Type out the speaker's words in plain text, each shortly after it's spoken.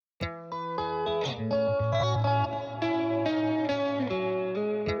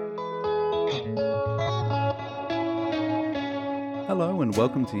Hello and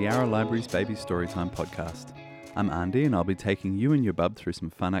welcome to Yarra Library's Baby Storytime podcast. I'm Andy and I'll be taking you and your bub through some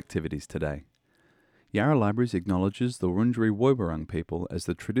fun activities today. Yarra Libraries acknowledges the Wurundjeri Woiwurrung people as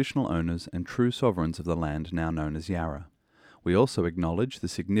the traditional owners and true sovereigns of the land now known as Yarra. We also acknowledge the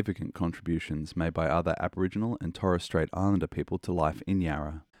significant contributions made by other Aboriginal and Torres Strait Islander people to life in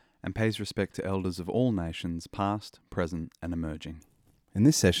Yarra, and pays respect to elders of all nations, past, present and emerging. In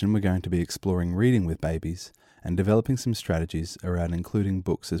this session we're going to be exploring reading with babies and developing some strategies around including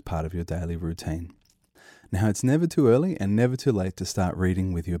books as part of your daily routine. Now, it's never too early and never too late to start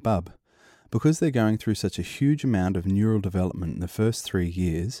reading with your bub. Because they're going through such a huge amount of neural development in the first 3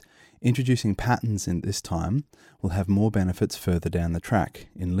 years, introducing patterns in this time will have more benefits further down the track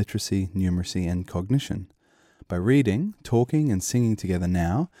in literacy, numeracy and cognition. By reading, talking and singing together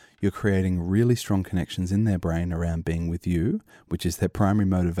now, you're creating really strong connections in their brain around being with you, which is their primary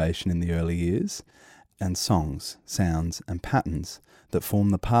motivation in the early years, and songs, sounds and patterns that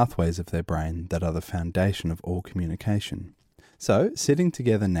form the pathways of their brain that are the foundation of all communication. So, sitting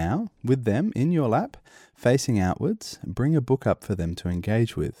together now, with them in your lap, facing outwards, bring a book up for them to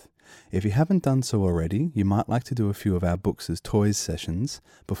engage with. If you haven't done so already, you might like to do a few of our Books as Toys sessions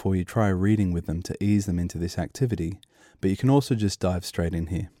before you try reading with them to ease them into this activity, but you can also just dive straight in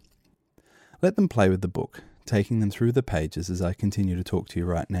here. Let them play with the book, taking them through the pages as I continue to talk to you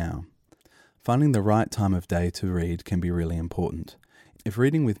right now. Finding the right time of day to read can be really important. If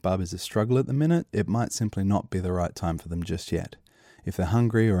reading with bub is a struggle at the minute, it might simply not be the right time for them just yet. If they're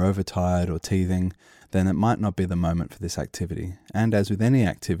hungry or overtired or teething, then it might not be the moment for this activity. And as with any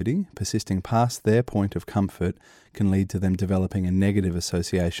activity, persisting past their point of comfort can lead to them developing a negative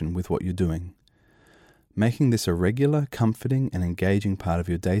association with what you're doing. Making this a regular, comforting and engaging part of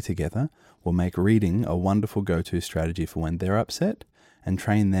your day together will make reading a wonderful go-to strategy for when they're upset, and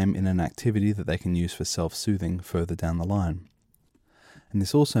train them in an activity that they can use for self-soothing further down the line. And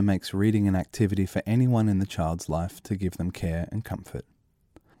this also makes reading an activity for anyone in the child's life to give them care and comfort.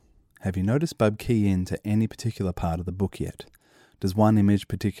 Have you noticed bub key in to any particular part of the book yet? Does one image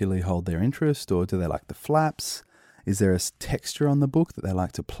particularly hold their interest, or do they like the flaps? Is there a texture on the book that they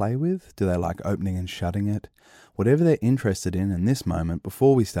like to play with? Do they like opening and shutting it? Whatever they're interested in this moment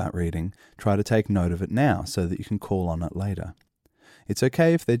before we start reading, try to take note of it now so that you can call on it later. It's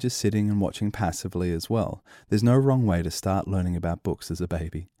okay if they're just sitting and watching passively as well. There's no wrong way to start learning about books as a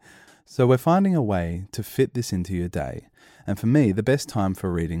baby. So we're finding a way to fit this into your day. And for me, the best time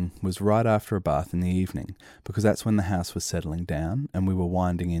for reading was right after a bath in the evening, because that's when the house was settling down and we were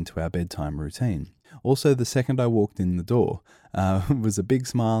winding into our bedtime routine. Also, the second I walked in the door, was a big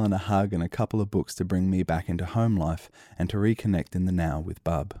smile and a hug and a couple of books to bring me back into home life and to reconnect in the now with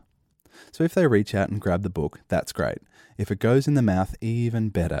bub. So if they reach out and grab the book, that's great. If it goes in the mouth, even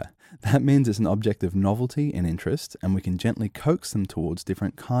better. That means it's an object of novelty and interest, and we can gently coax them towards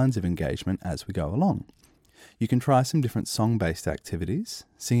different kinds of engagement as we go along. You can try some different song-based activities.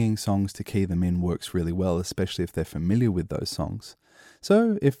 Singing songs to key them in works really well, especially if they're familiar with those songs.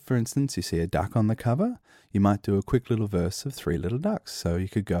 So if, for instance, you see a duck on the cover, you might do a quick little verse of 3 little ducks. So you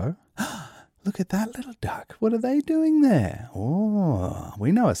could go, "Look at that little duck. What are they doing there? Oh,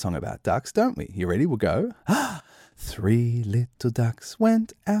 we know a song about ducks, don't we? You ready? We'll go. 3 little ducks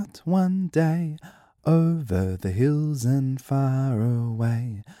went out one day over the hills and far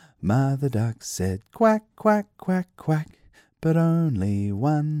away. Mother duck said quack, quack, quack, quack, but only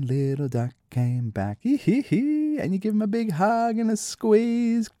one little duck came back. Hee-hee-hee. And you give them a big hug and a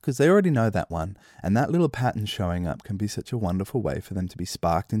squeeze because they already know that one. And that little pattern showing up can be such a wonderful way for them to be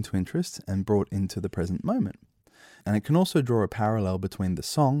sparked into interest and brought into the present moment. And it can also draw a parallel between the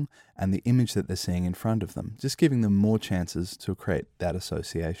song and the image that they're seeing in front of them, just giving them more chances to create that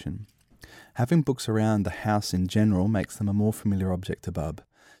association. Having books around the house in general makes them a more familiar object to bub.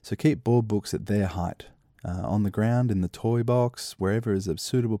 So keep board books at their height, on the ground, in the toy box, wherever is a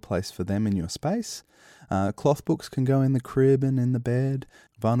suitable place for them in your space. Cloth books can go in the crib and in the bed,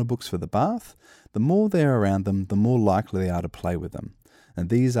 vinyl books for the bath. The more they're around them, the more likely they are to play with them. And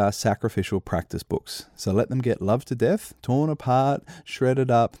these are sacrificial practice books. So let them get loved to death, torn apart,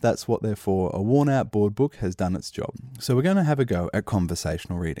 shredded up. That's what they're for. A worn out board book has done its job. So we're going to have a go at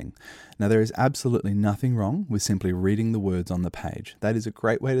conversational reading. Now there is absolutely nothing wrong with simply reading the words on the page. That is a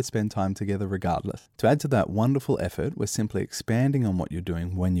great way to spend time together regardless. To add to that wonderful effort, we're simply expanding on what you're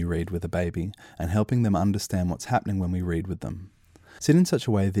doing when you read with a baby and helping them understand what's happening when we read with them. Sit in such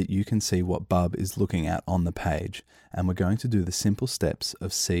a way that you can see what Bub is looking at on the page, and we're going to do the simple steps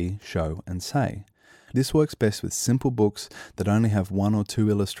of see, show, and say. This works best with simple books that only have 1 or 2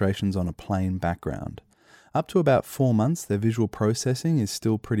 illustrations on a plain background. Up to about 4 months, their visual processing is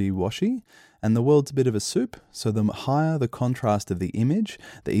still pretty washy, and the world's a bit of a soup, so the higher the contrast of the image,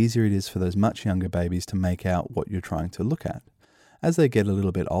 the easier it is for those much younger babies to make out what you're trying to look at. As they get a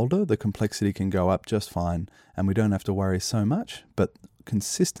little bit older, the complexity can go up just fine, and we don't have to worry so much, but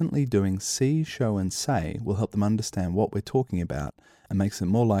consistently doing see, show, and say will help them understand what we're talking about and makes it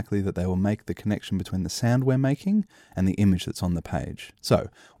more likely that they will make the connection between the sound we're making and the image that's on the page. So,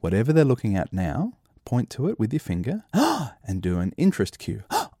 whatever they're looking at now, point to it with your finger and do an interest cue.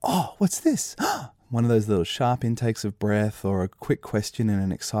 Oh, what's this? One of those little sharp intakes of breath or a quick question in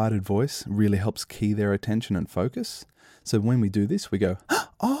an excited voice really helps key their attention and focus. So when we do this, we go,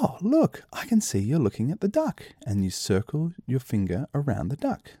 oh, look, I can see you're looking at the duck. And you circle your finger around the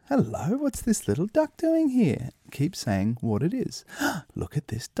duck. Hello, what's this little duck doing here? Keep saying what it is. Look at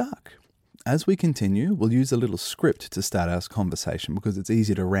this duck. As we continue, we'll use a little script to start our conversation because it's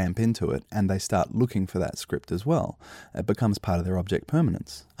easy to ramp into it and they start looking for that script as well. It becomes part of their object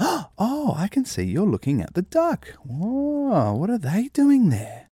permanence. Oh, I can see you're looking at the duck. Whoa, what are they doing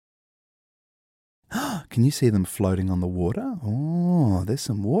there? Can you see them floating on the water? Oh, there's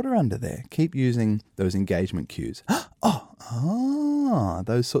some water under there. Keep using those engagement cues.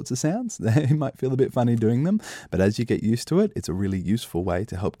 Those sorts of sounds. They might feel a bit funny doing them, but as you get used to it, it's a really useful way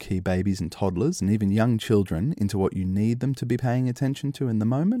to help key babies and toddlers and even young children into what you need them to be paying attention to in the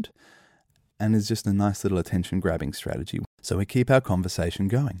moment. And it's just a nice little attention-grabbing strategy. So we keep our conversation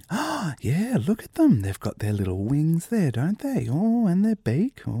going. Yeah, look at them. They've got their little wings there, don't they? Oh, and their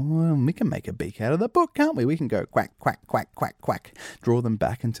beak. Oh, we can make a beak out of the book, can't we? We can go quack, quack, quack, quack, quack. Draw them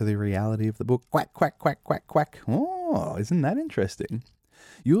back into the reality of the book. Quack, quack, quack, quack, quack. Oh, isn't that interesting?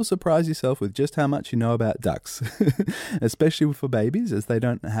 You'll surprise yourself with just how much you know about ducks, especially for babies, as they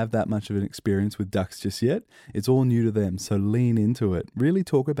don't have that much of an experience with ducks just yet. It's all new to them, so lean into it. Really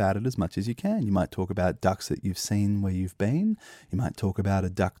talk about it as much as you can. You might talk about ducks that you've seen where you've been. You might talk about a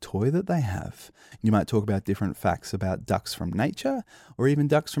duck toy that they have. You might talk about different facts about ducks from nature, or even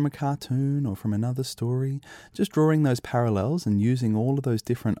ducks from a cartoon or from another story. Just drawing those parallels and using all of those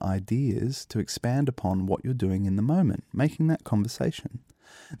different ideas to expand upon what you're doing in the moment, making that conversation.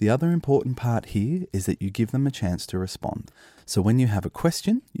 The other important part here is that you give them a chance to respond. So when you have a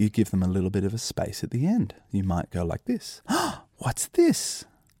question, you give them a little bit of a space at the end. You might go like this. What's this?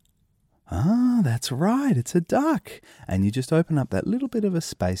 That's right, it's a duck. And you just open up that little bit of a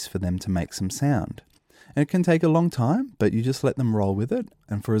space for them to make some sound. And it can take a long time, but you just let them roll with it.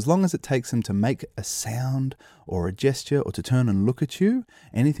 And for as long as it takes them to make a sound or a gesture or to turn and look at you,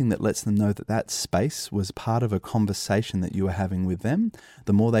 anything that lets them know that that space was part of a conversation that you were having with them,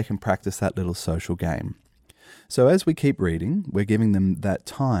 the more they can practice that little social game. So as we keep reading, we're giving them that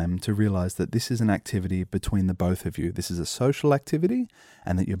time to realize that this is an activity between the both of you. This is a social activity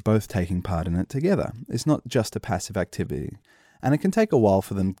and that you're both taking part in it together. It's not just a passive activity. And it can take a while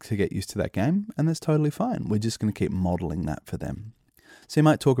for them to get used to that game, and that's totally fine. We're just going to keep modeling that for them. So you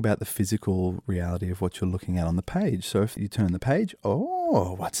might talk about the physical reality of what you're looking at on the page. So if you turn the page,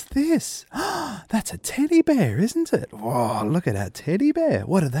 oh, what's this? That's a teddy bear, isn't it? Whoa, look at our teddy bear.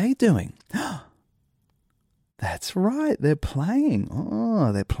 What are they doing? That's right, they're playing.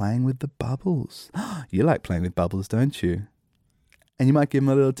 Oh, they're playing with the bubbles. You like playing with bubbles, don't you? And you might give them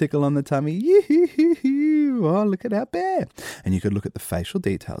a little tickle on the tummy. Oh, look at our bear. And you could look at the facial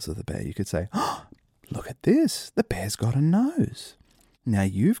details of the bear. You could say, oh, look at this. The bear's got a nose. Now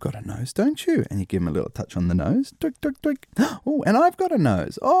you've got a nose, don't you? And you give him a little touch on the nose. Twig, twig, twig. Oh, and I've got a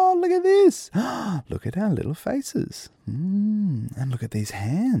nose. Oh, look at this. Look at our little faces. And look at these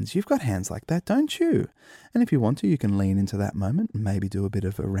hands. You've got hands like that, don't you? And if you want to, you can lean into that moment and maybe do a bit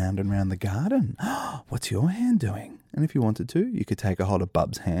of a round and round the garden. What's your hand doing? And if you wanted to, you could take a hold of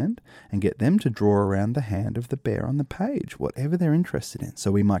Bub's hand and get them to draw around the hand of the bear on the page, whatever they're interested in.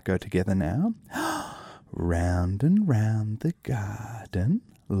 So we might go together now. Round and round the garden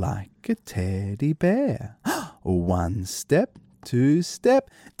like a teddy bear. 1 step, 2 step,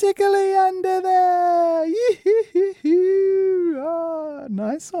 tickly under there. Oh,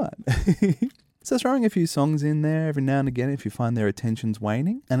 nice one. So throwing a few songs in there every now and again if you find their attention's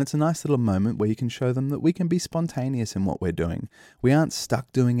waning, and it's a nice little moment where you can show them that we can be spontaneous in what we're doing. We aren't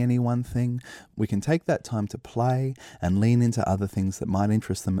stuck doing any one thing. We can take that time to play and lean into other things that might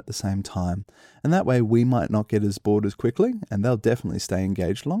interest them at the same time. And that way we might not get as bored as quickly, and they'll definitely stay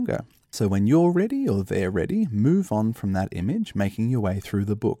engaged longer. So when you're ready or they're ready, move on from that image, making your way through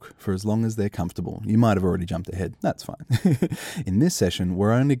the book for as long as they're comfortable. You might have already jumped ahead. That's fine. In this session,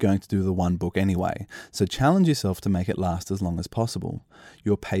 we're only going to do the one book anyway, so challenge yourself to make it last as long as possible.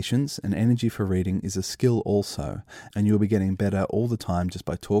 Your patience and energy for reading is a skill also, and you'll be getting better all the time just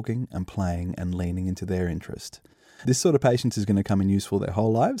by talking and playing and leaning into their interest. This sort of patience is going to come in useful their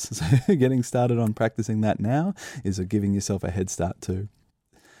whole lives, so getting started on practicing that now is giving yourself a head start too.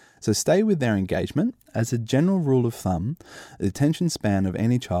 So stay with their engagement. As a general rule of thumb, the attention span of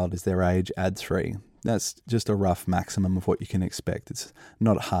any child is their age add 3. That's just a rough maximum of what you can expect. It's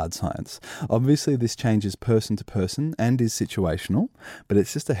not hard science. Obviously, this changes person to person and is situational, but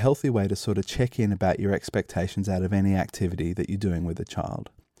it's just a healthy way to sort of check in about your expectations out of any activity that you're doing with a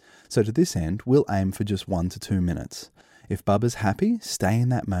child. So to this end, we'll aim for just 1 to 2 minutes. If Bubba's happy, stay in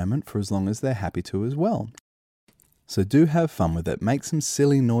that moment for as long as they're happy to as well. So do have fun with it. Make some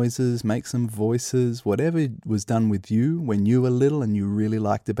silly noises, make some voices, whatever was done with you when you were little and you really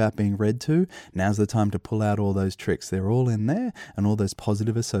liked about being read to, now's the time to pull out all those tricks. They're all in there, and all those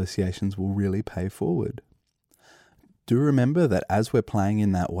positive associations will really pay forward. Do remember that as we're playing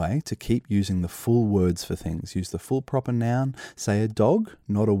in that way, to keep using the full words for things. Use the full proper noun. Say a dog,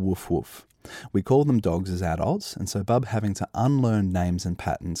 not a woof woof. We call them dogs as adults, and so Bub having to unlearn names and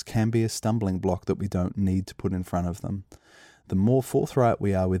patterns can be a stumbling block that we don't need to put in front of them. The more forthright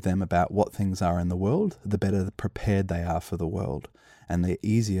we are with them about what things are in the world, the better prepared they are for the world, and the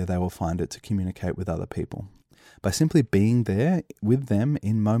easier they will find it to communicate with other people. By simply being there with them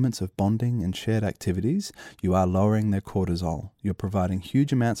in moments of bonding and shared activities, you are lowering their cortisol. You're providing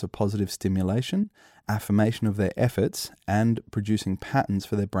huge amounts of positive stimulation, affirmation of their efforts, and producing patterns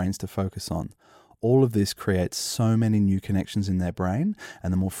for their brains to focus on. All of this creates so many new connections in their brain,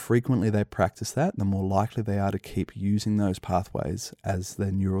 and the more frequently they practice that, the more likely they are to keep using those pathways as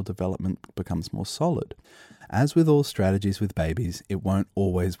their neural development becomes more solid. As with all strategies with babies, it won't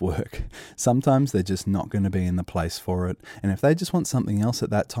always work. Sometimes they're just not going to be in the place for it, and if they just want something else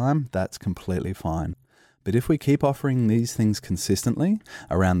at that time, that's completely fine. But if we keep offering these things consistently,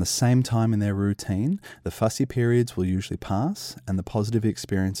 around the same time in their routine, the fussy periods will usually pass, and the positive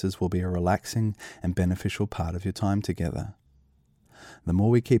experiences will be a relaxing and beneficial part of your time together. The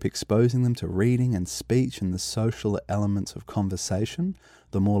more we keep exposing them to reading and speech and the social elements of conversation,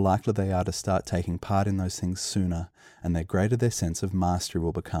 the more likely they are to start taking part in those things sooner, and the greater their sense of mastery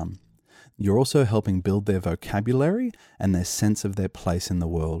will become. You're also helping build their vocabulary and their sense of their place in the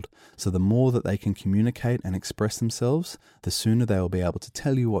world. So the more that they can communicate and express themselves, the sooner they will be able to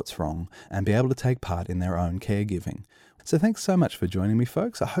tell you what's wrong and be able to take part in their own caregiving. So thanks so much for joining me,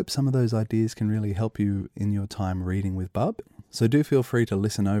 folks. I hope some of those ideas can really help you in your time reading with Bub. So do feel free to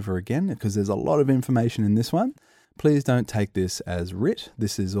listen over again, because there's a lot of information in this one. Please don't take this as writ.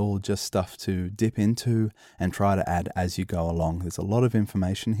 This is all just stuff to dip into and try to add as you go along. There's a lot of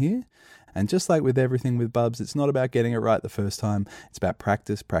information here. And just like with everything with Bubs, it's not about getting it right the first time. It's about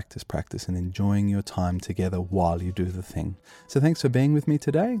practice, practice, practice, and enjoying your time together while you do the thing. So thanks for being with me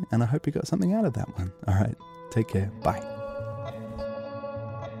today, and I hope you got something out of that one. All right, take care. Bye.